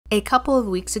A couple of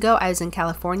weeks ago, I was in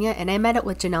California and I met up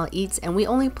with Jeanelle Eats, and we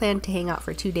only planned to hang out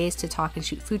for 2 days to talk and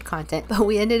shoot food content, but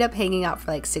we ended up hanging out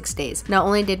for like 6 days. Not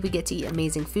only did we get to eat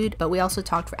amazing food, but we also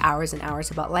talked for hours and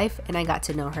hours about life, and I got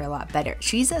to know her a lot better.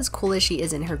 She's as cool as she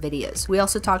is in her videos. We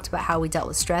also talked about how we dealt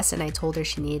with stress, and I told her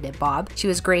she needed a bob. She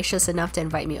was gracious enough to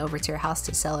invite me over to her house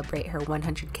to celebrate her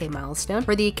 100K milestone.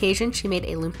 For the occasion, she made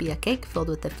a lumpia cake filled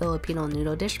with the Filipino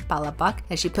noodle dish, palabok,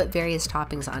 and she put various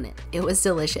toppings on it. It was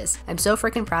delicious. I'm so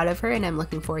freaking proud of her, and I'm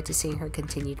looking forward to seeing her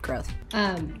continued growth.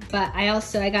 But I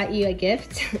got you a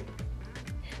gift.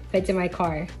 But it's in my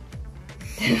car.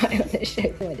 I want to show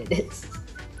you what it is.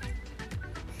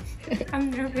 I'm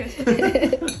nervous.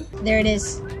 There it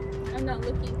is. I'm not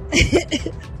looking.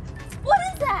 What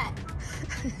is that?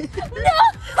 No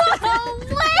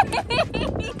way!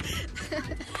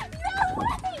 No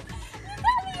way! You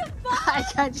got me a bomb! I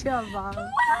got you a bomb.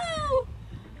 Wow!